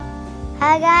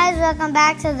Hi guys, welcome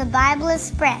back to the Bible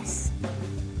Express.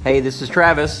 Hey, this is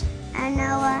Travis. I'm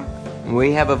Noah.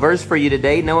 We have a verse for you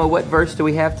today. Noah, what verse do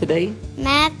we have today?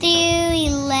 Matthew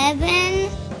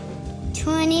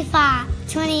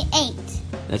 11:28.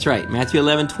 That's right. Matthew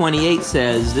 11:28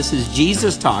 says, this is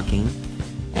Jesus talking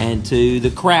and to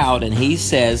the crowd, and he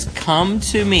says, "Come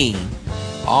to me,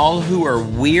 all who are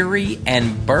weary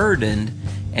and burdened,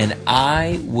 and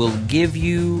I will give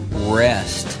you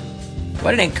rest."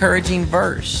 What an encouraging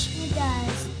verse. It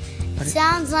does. It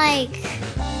sounds like...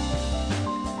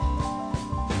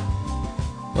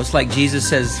 Well, it's like Jesus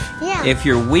says, Yeah. if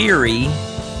you're weary,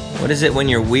 what is it when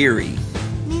you're weary?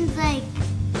 It means like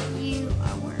you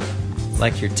are worried.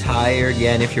 Like you're tired,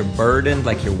 yeah, and if you're burdened,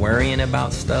 like you're worrying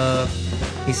about stuff.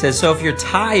 He says, so if you're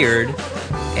tired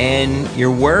and you're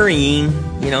worrying,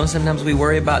 sometimes we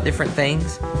worry about different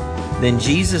things, then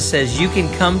Jesus says, you can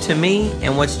come to me,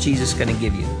 and what's Jesus going to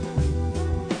give you?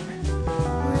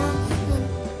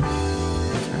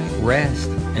 That's right, rest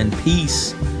and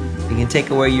peace. He can take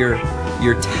away your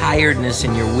tiredness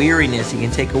and your weariness. He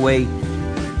can take away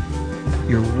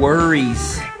your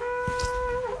worries,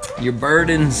 your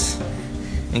burdens,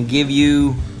 and give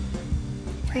you...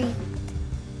 Strength.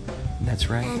 That's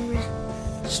right. And rest.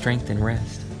 Strength and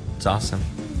rest. It's awesome.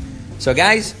 So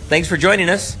guys, thanks for joining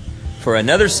us for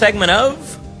another segment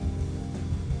of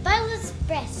Bible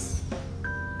Express.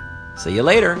 See you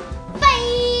later.